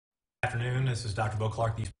afternoon. This is Dr. Beau,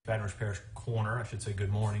 the EBR Parish Coroner. I should say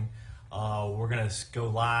good morning. We're going to go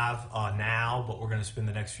live now, but we're going to spend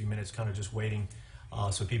the next few minutes kind of just waiting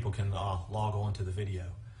so people can log on to the video.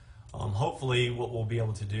 Hopefully what we'll be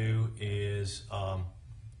able to do is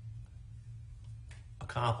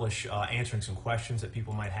accomplish answering some questions that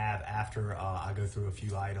people might have after I go through a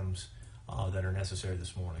few items that are necessary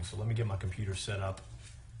this morning. So let me get my computer set up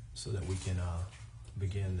so that we can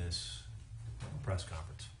begin this press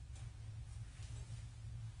conference.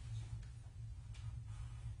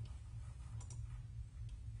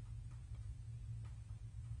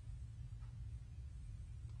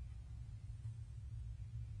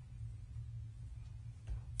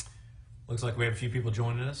 Looks like we have a few people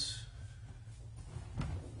joining us.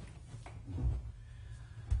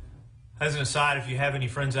 As an aside, if you have any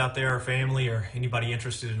friends out there or family or anybody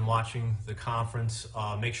interested in watching the conference,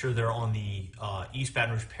 make sure they're on the East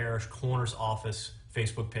Baton Rouge Parish Coroner's Office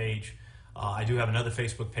Facebook page. I do have another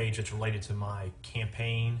Facebook page that's related to my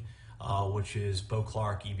campaign, which is Beau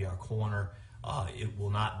Clark, EBR Coroner. It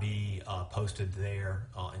will not be posted there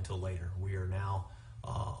until later. We are now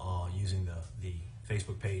using the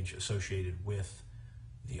Facebook page associated with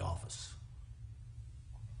the office.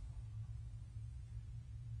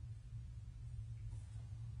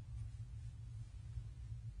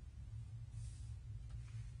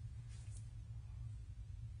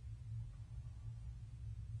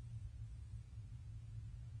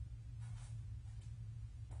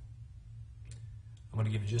 I'm going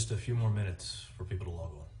to give you just a few more minutes for people to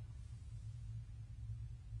log on.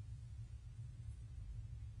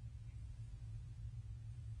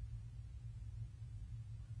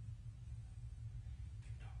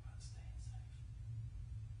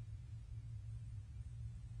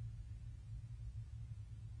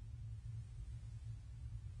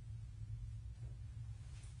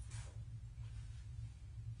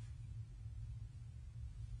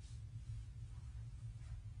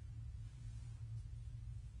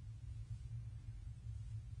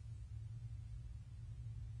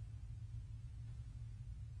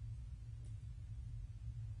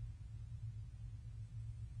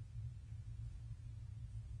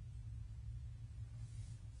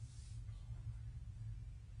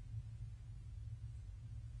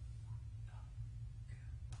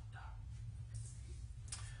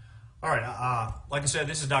 All right, like I said,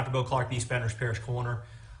 this is Dr. Beau Clark, the East Baton Rouge Parish Coroner.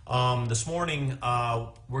 This morning,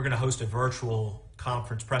 we're going to host a virtual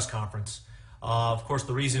press conference. Of course,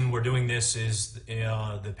 the reason we're doing this is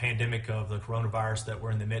the pandemic of the coronavirus that we're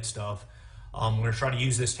in the midst of. We're going to try to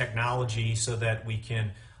use this technology so that we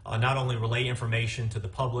can not only relay information to the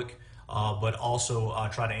public, but also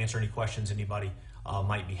try to answer any questions anybody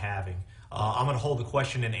might be having. I'm going to hold the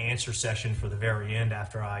question and answer session for the very end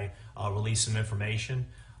after I release some information.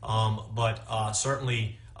 But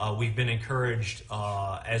certainly we've been encouraged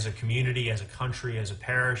as a community, as a country, as a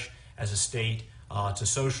parish, as a state to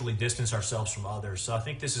socially distance ourselves from others. So I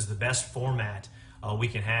think this is the best format we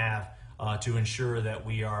can have to ensure that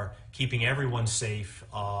we are keeping everyone safe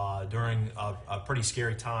during a pretty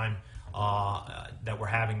scary time that we're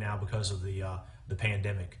having now because of the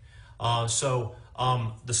pandemic. So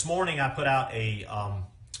this morning I put out a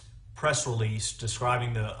press release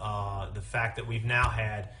describing the fact that we've now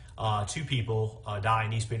had two people die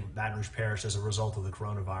in East Baton Rouge Parish as a result of the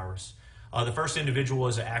coronavirus. The first individual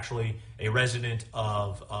was actually a resident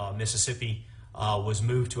of Mississippi, was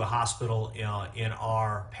moved to a hospital in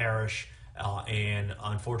our parish and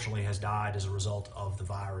unfortunately has died as a result of the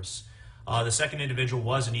virus. The second individual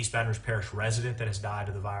was an East Baton Rouge Parish resident that has died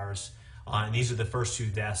of the virus, and these are the first two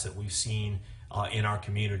deaths that we've seen in our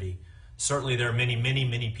community. Certainly there are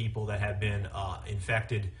many people that have been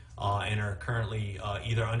infected and are currently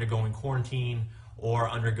either undergoing quarantine or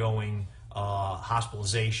undergoing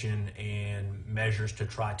hospitalization and measures to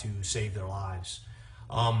try to save their lives.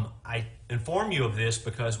 I inform you of this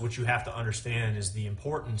because what you have to understand is the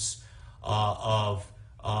importance of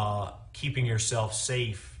keeping yourself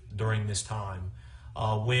safe during this time.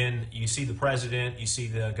 When you see the president, you see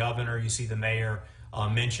the governor, you see the mayor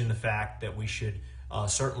mention the fact that we should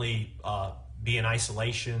certainly be in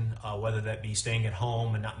isolation, whether that be staying at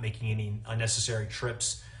home and not making any unnecessary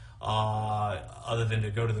trips other than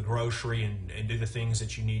to go to the grocery and do the things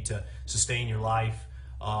that you need to sustain your life.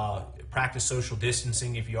 Practice social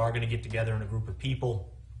distancing if you are going to get together in a group of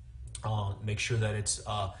people. Make sure that it's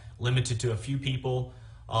limited to a few people.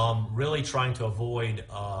 Really trying to avoid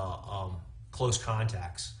close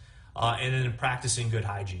contacts. And then practicing good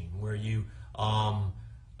hygiene where you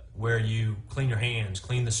clean your hands,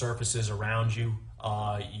 clean the surfaces around you,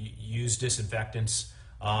 use disinfectants,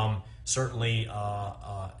 Certainly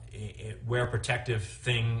wear protective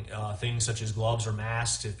things such as gloves or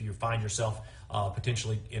masks if you find yourself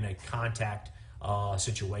potentially in a contact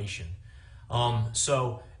situation.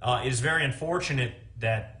 It is very unfortunate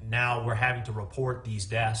that now we're having to report these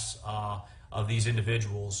deaths of these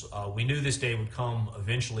individuals. We knew this day would come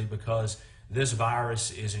eventually because this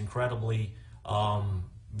virus is incredibly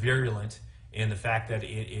virulent in the fact that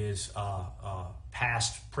it is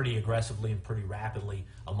passed pretty aggressively and pretty rapidly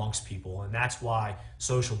amongst people. And that's why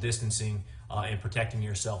social distancing and protecting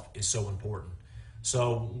yourself is so important.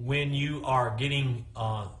 So when you are getting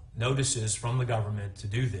notices from the government to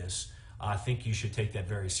do this, I think you should take that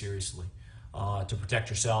very seriously to protect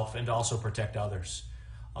yourself and to also protect others.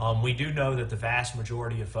 We do know that the vast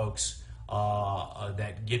majority of folks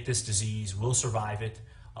that get this disease will survive it.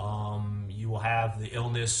 You will have the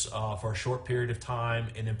illness for a short period of time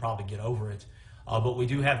and then probably get over it. But we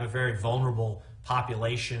do have a very vulnerable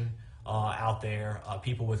population out there,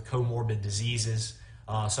 people with comorbid diseases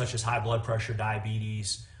such as high blood pressure,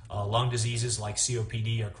 diabetes, lung diseases like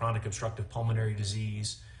COPD or chronic obstructive pulmonary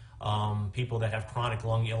disease, people that have chronic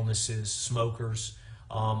lung illnesses, smokers.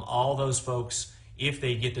 All those folks, if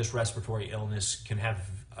they get this respiratory illness, can have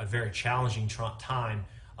a very challenging time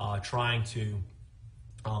trying to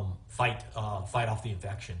fight off the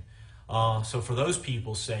infection. So for those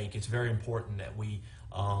people's sake, it's very important that we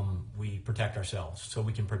protect ourselves so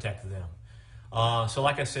we can protect them. So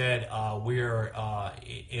like I said, we're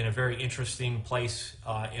in a very interesting place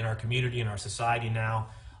in our community, in our society now,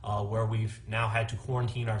 where we've now had to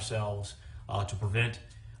quarantine ourselves to prevent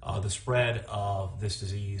the spread of this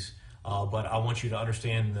disease. But I want you to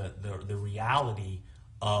understand the reality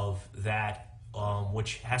of that,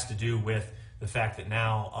 which has to do with the fact that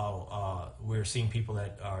now we're seeing people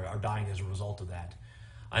that are dying as a result of that.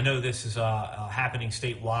 I know this is happening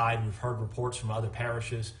statewide. We've heard reports from other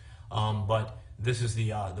parishes, but this is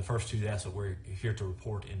the first two deaths that we're here to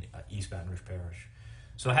report in East Baton Rouge Parish.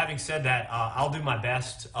 So having said that, I'll do my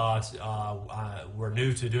best. We're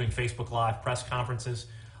new to doing Facebook Live press conferences.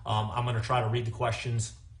 I'm going to try to read the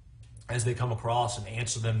questions as they come across and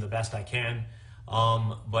answer them the best I can.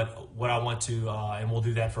 But what I want to, and we'll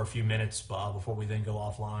do that for a few minutes before we then go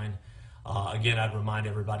offline. Again, I'd remind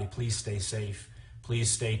everybody, please stay safe.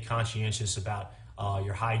 Please stay conscientious about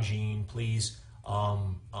your hygiene. Please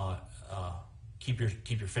keep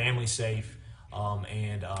your family safe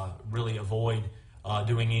and really avoid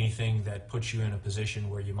doing anything that puts you in a position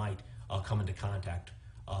where you might come into contact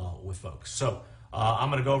with folks. So I'm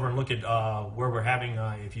going to go over and look at where we're having.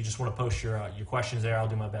 If you just want to post your questions there, I'll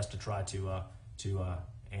do my best to try to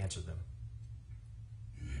answer them.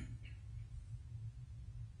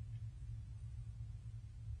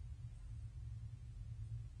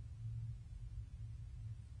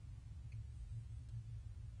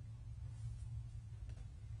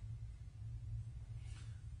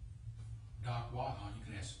 Doc, why, you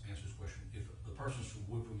can answer this question. If the person's from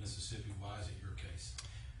Woodville, Mississippi, why is it your case?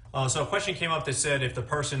 So a question came up that said, if the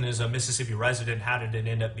person is a Mississippi resident, how did it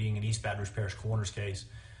end up being an East Baton Rouge Parish Coroner's case?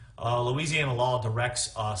 Louisiana law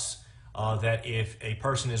directs us that if a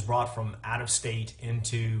person is brought from out of state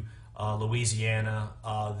into Louisiana,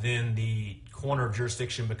 then the coroner of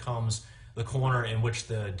jurisdiction becomes the coroner in which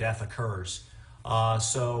the death occurs.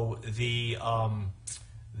 So the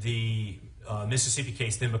Mississippi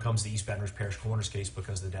case then becomes the East Baton Rouge Parish Coroner's case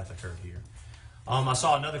because the death occurred here. I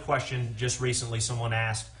saw another question just recently. Someone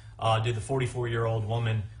asked, did the 44-year-old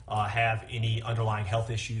woman have any underlying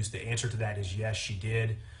health issues? The answer to that is yes, she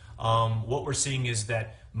did. What we're seeing is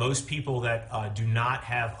that most people that do not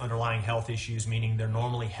have underlying health issues, meaning they're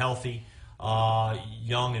normally healthy,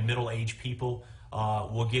 young and middle-aged people,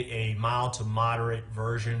 will get a mild to moderate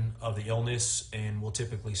version of the illness and will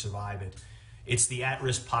typically survive it. It's the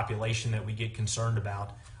at-risk population that we get concerned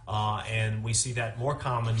about, and we see that more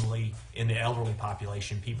commonly in the elderly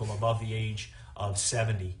population, people above the age of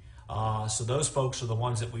 70. So those folks are the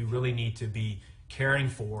ones that we really need to be caring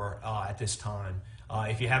for at this time.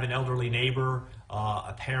 If you have an elderly neighbor,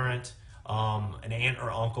 a parent, an aunt or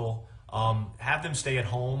uncle, have them stay at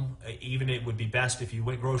home. Even it would be best if you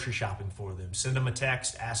went grocery shopping for them. Send them a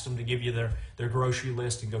text, ask them to give you their grocery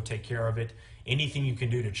list and go take care of it. Anything you can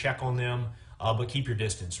do to check on them, but keep your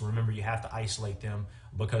distance. Remember, you have to isolate them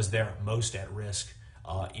because they're most at risk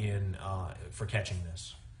for catching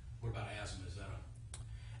this. What about asthma? Is that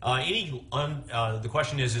the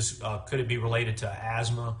question is could it be related to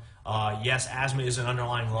asthma? Yes, asthma is an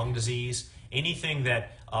underlying lung disease. Anything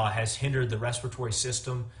that has hindered the respiratory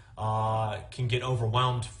system can get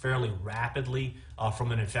overwhelmed fairly rapidly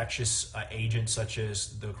from an infectious agent such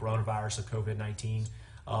as the coronavirus of COVID-19.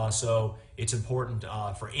 So it's important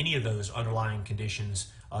for any of those underlying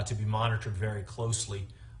conditions to be monitored very closely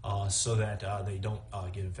so that they don't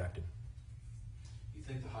get infected. You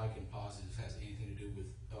think the hike in positives has anything to do with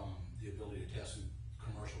the ability to test in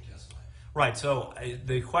commercial test labs? Right. So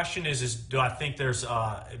the question is do I think there's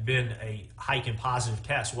been a hike in positive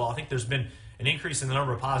tests? Well, I think there's been an increase in the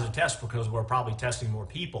number of positive tests because we're probably testing more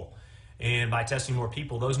people. And by testing more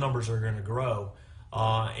people, those numbers are going to grow.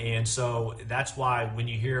 And so that's why when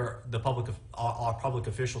you hear our public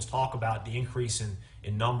officials talk about the increase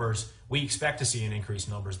in numbers, we expect to see an increase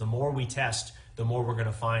in numbers. The more we test, the more we're going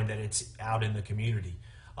to find that it's out in the community.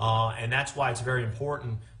 And that's why it's very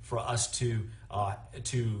important for us to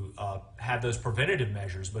have those preventative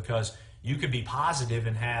measures, because you could be positive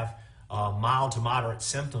and have mild to moderate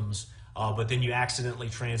symptoms, but then you accidentally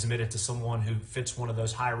transmit it to someone who fits one of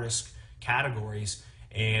those high-risk categories,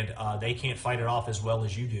 and they can't fight it off as well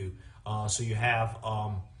as you do. So you have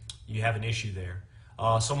an issue there.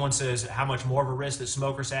 Someone says, how much more of a risk that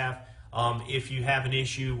smokers have? If you have an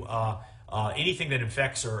issue, anything that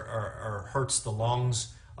infects or hurts the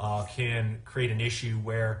lungs can create an issue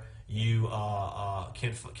where you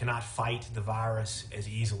cannot fight the virus as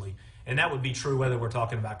easily. And that would be true whether we're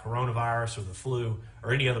talking about coronavirus or the flu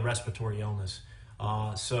or any other respiratory illness.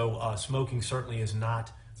 So smoking certainly is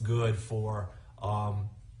not good for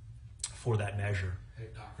that measure. Hey,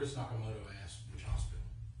 Chris Nakamoto asked which hospital?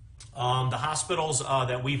 The hospitals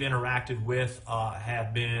that we've interacted with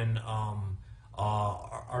have been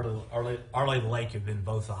Our Lady Lake have been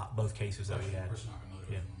both cases that we had. Chris Nakamoto,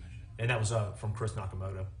 Yeah. if you want to mention it. And that was from Chris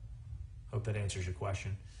Nakamoto. Hope that answers your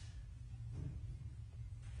question.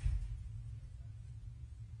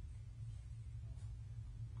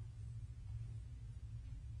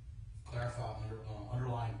 Clarify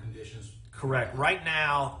underlying conditions. Correct. Right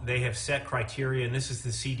now, they have set criteria, and this is the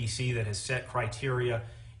CDC that has set criteria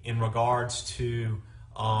in regards to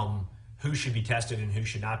who should be tested and who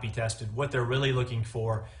should not be tested. What they're really looking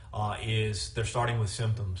for is they're starting with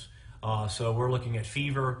symptoms. So we're looking at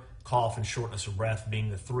fever, cough, and shortness of breath being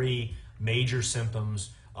the three major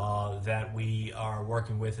symptoms that we are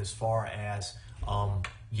working with as far as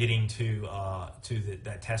getting to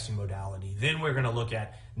that testing modality. Then we're going to look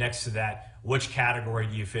at, next to that, which category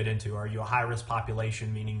do you fit into? Are you a high-risk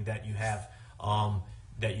population, meaning that you have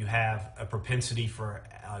a propensity for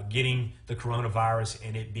getting the coronavirus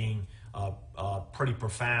and it being pretty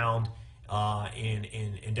profound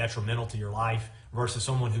and detrimental to your life, versus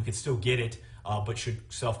someone who could still get it but should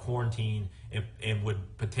self-quarantine and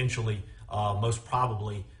would potentially, most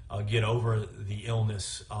probably, get over the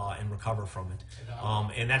illness and recover from it.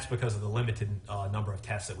 And that's because of the limited number of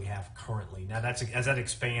tests that we have currently. Now, as that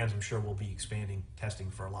expands, I'm sure we'll be expanding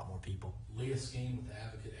testing for a lot more people. Leah Skeen with the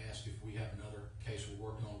Advocate asked if we have another case we're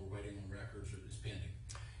working on, we're waiting on records, or it's pending.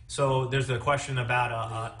 So there's a question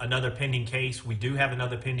about another pending case. We do have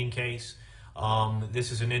another pending case.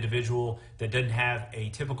 This is an individual that doesn't have a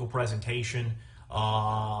typical presentation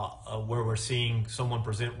where we're seeing someone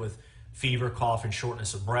present with fever, cough, and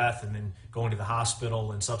shortness of breath, and then going to the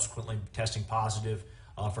hospital and subsequently testing positive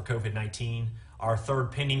for COVID-19. Our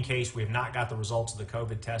third pending case, we have not got the results of the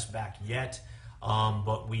COVID test back yet,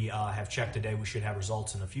 but we have checked today. We should have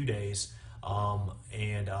results in a few days,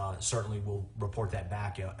 and certainly we'll report that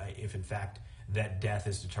back if, in fact, that death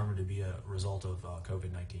is determined to be a result of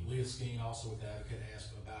COVID-19. Leah Skeen, also with the Advocate, asked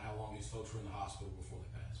about how long these folks were in the hospital before they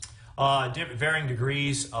passed. Varying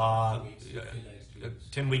degrees. 2 weeks, 10 days, 2 weeks.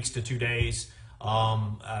 10 weeks to 2 days.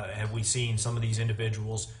 Have we seen some of these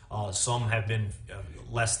individuals? Some have been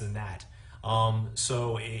less than that.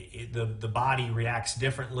 So the body reacts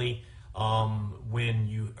differently when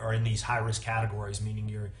you are in these high-risk categories, meaning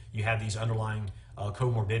you have these underlying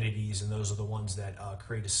comorbidities, and those are the ones that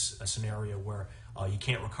create a scenario where you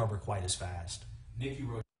can't recover quite as fast. Nikki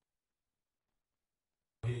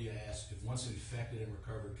Rohilya asked if once infected and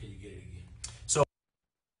recovered, can you get it again? So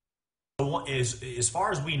as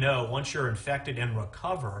far as we know, once you're infected and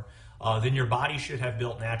recover, then your body should have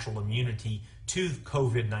built natural immunity to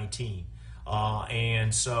COVID-19.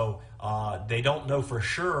 And so they don't know for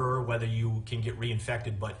sure whether you can get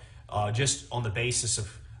reinfected, but just on the basis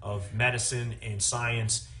of medicine and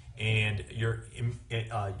science and your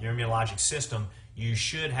immunologic system, you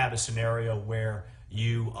should have a scenario where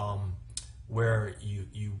you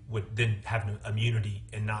would then have immunity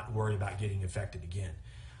and not worry about getting infected again.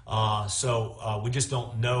 So we just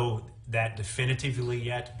don't know that definitively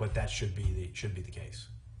yet, but that should be the case.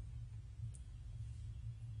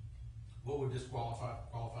 What would disqualify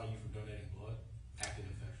you from donating blood? Active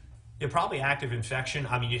infection? Yeah, probably active infection.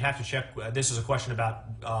 I mean, you'd have to check. This is a question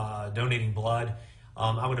about donating blood.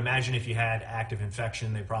 I would imagine if you had active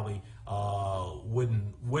infection, they probably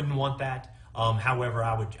wouldn't want that. However,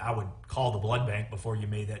 I would call the blood bank before you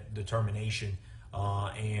made that determination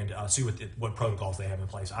and see what protocols they have in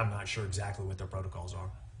place. I'm not sure exactly what their protocols are.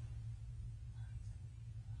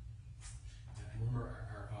 And remember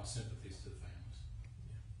our sympathies to the families.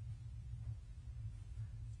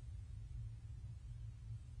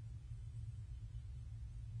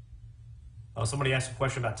 Somebody asked a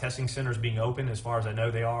question about testing centers being open. As far as I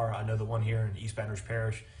know, they are. I know the one here in East Baton Rouge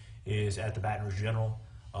Parish is at the Baton Rouge General.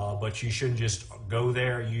 But you shouldn't just go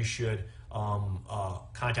there. You should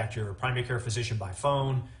contact your primary care physician by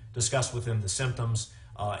phone, discuss with them the symptoms,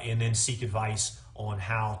 and then seek advice on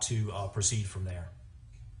how to proceed from there.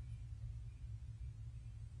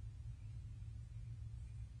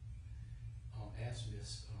 Ask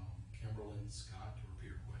Miss Kimberlyn Scott to repeat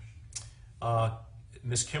her question.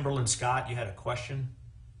 Miss Kimberlyn Scott, you had a question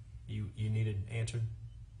you needed answered?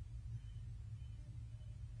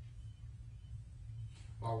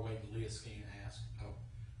 While we're waiting, Leah Skeen asked,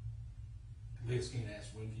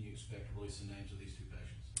 when can you expect to release the names of these two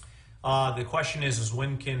patients? The question is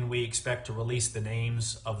when can we expect to release the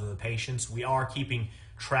names of the patients? We are keeping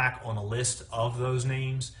track on a list of those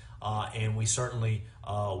names, and we certainly,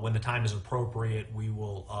 when the time is appropriate, we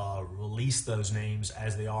will release those names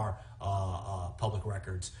as they are public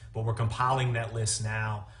records. But we're compiling that list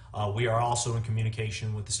now. We are also in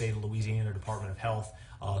communication with the State of Louisiana Department of Health,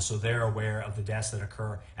 so they're aware of the deaths that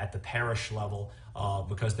occur at the parish level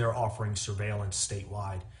because they're offering surveillance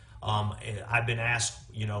statewide. I've been asked,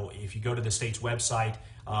 if you go to the state's website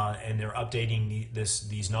and they're updating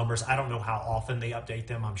these numbers, I don't know how often they update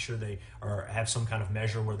them. I'm sure they have some kind of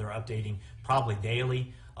measure where they're updating probably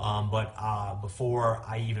daily. But before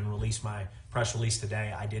I even released my press release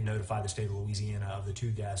today, I did notify the state of Louisiana of the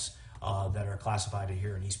 2 deaths that are classified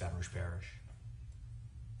here in East Baton Rouge Parish.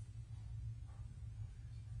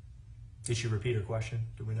 Did she repeat her question?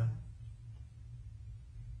 Do we know?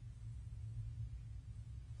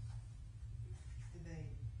 Did they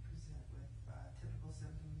present with typical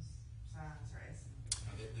symptoms, signs, or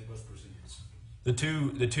asymptoms? They both presented with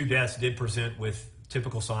symptoms. The two deaths did present with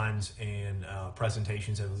typical signs and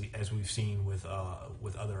presentations as we've seen with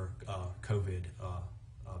other COVID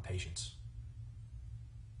patients.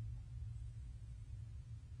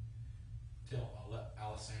 Tell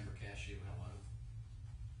Alessandra Cashew hello.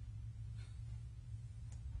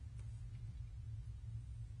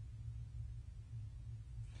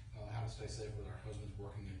 How to stay safe with our husbands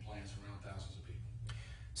working in plants around thousands of people.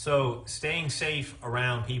 So staying safe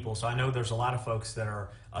around people. So I know there's a lot of folks that are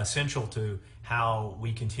essential to how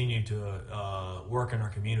we continue to work in our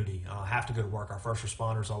community, have to go to work. Our first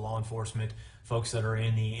responders, our law enforcement, folks that are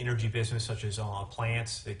in the energy business, such as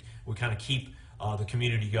plants, that we kind of keep the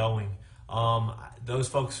community going. Those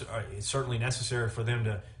folks it's certainly necessary for them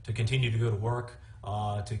to continue to go to work,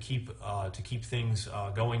 to keep things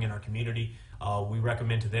going in our community. We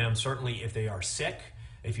recommend to them, certainly if they are sick,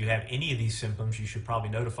 if you have any of these symptoms, you should probably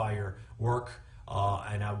notify your work,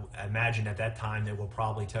 and I imagine at that time they will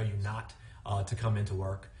probably tell you not to come into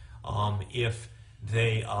work.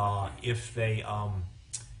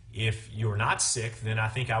 If you're not sick, then I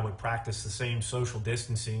think I would practice the same social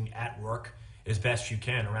distancing at work as best you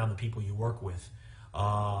can around the people you work with.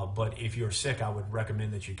 But if you're sick, I would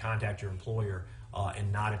recommend that you contact your employer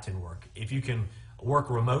and not attend work. If you can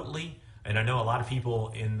work remotely, and I know a lot of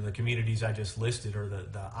people in the communities I just listed or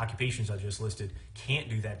the occupations I just listed can't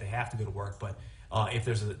do that. They have to go to work. But if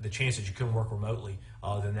there's the chance that you can work remotely,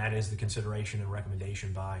 then that is the consideration and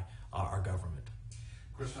recommendation by our government.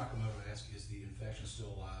 Chris Nakamoto asked, is the infection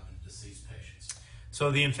still alive in deceased patients?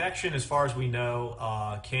 So the infection, as far as we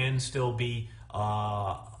know, can still be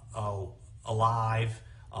alive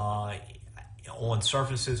on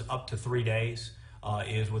surfaces up to 3 days,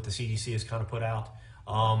 is what the CDC has kind of put out.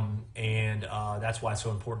 And that's why it's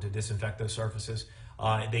so important to disinfect those surfaces.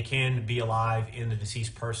 They can be alive in the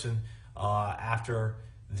deceased person after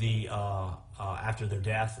their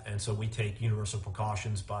death, and so we take universal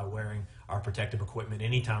precautions by wearing our protective equipment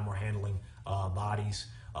anytime we're handling bodies,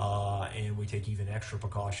 and we take even extra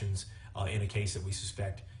precautions in a case that we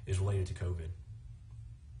suspect is related to COVID.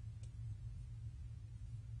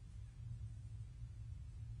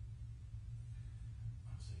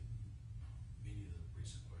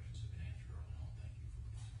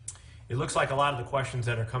 It looks like a lot of the questions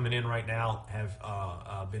that are coming in right now have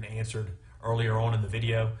been answered earlier on in the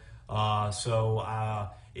video. So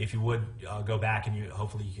if you would go back and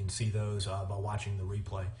hopefully you can see those by watching the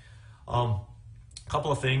replay. A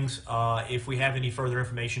couple of things. If we have any further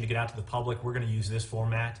information to get out to the public, we're going to use this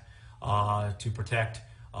format to protect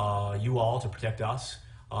you all to protect us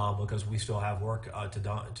because we still have work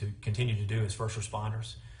to continue to do as first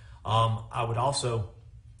responders. I would also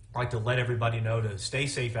like to let everybody know to stay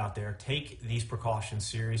safe out there. Take these precautions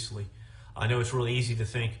seriously. I know it's really easy to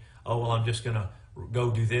think, oh, well, I'm just going to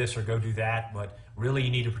go do this or go do that, but really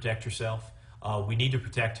you need to protect yourself. We need to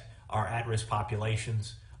protect our at-risk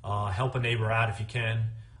populations. Help a neighbor out if you can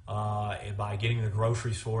by getting the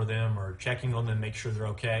groceries for them or checking on them, make sure they're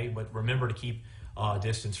okay, but remember to keep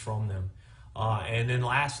distance from them. And then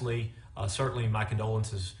lastly, certainly my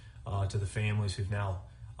condolences to the families who've now,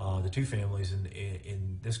 the two families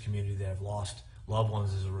in this community that have lost loved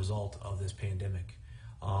ones as a result of this pandemic.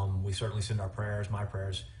 We certainly send our prayers, my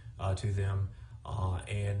prayers, to them.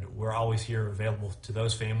 And we're always here available to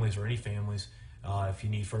those families or any families. If you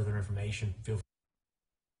need further information, feel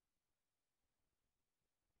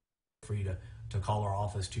free to call our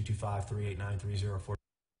office, 225-389-3047.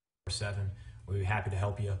 We'd be happy to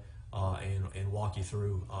help you and walk you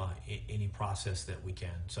through any process that we can.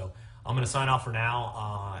 So I'm going to sign off for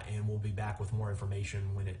now, and we'll be back with more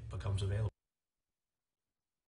information when it becomes available.